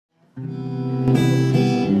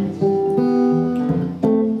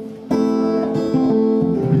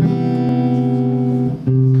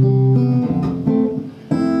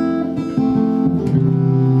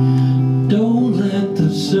Don't let the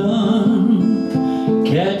sun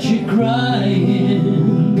catch you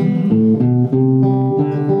crying.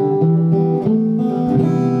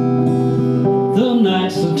 The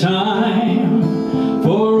night's the time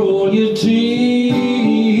for all your tears.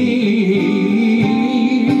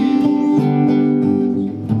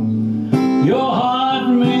 Your heart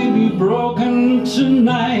may be broken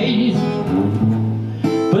tonight,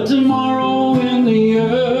 but tomorrow in the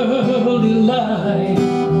early light,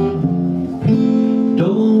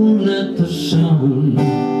 don't let the sun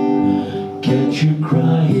catch you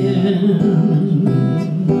crying.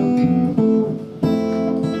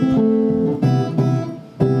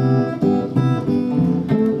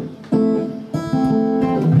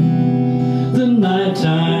 The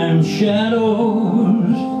nighttime shadow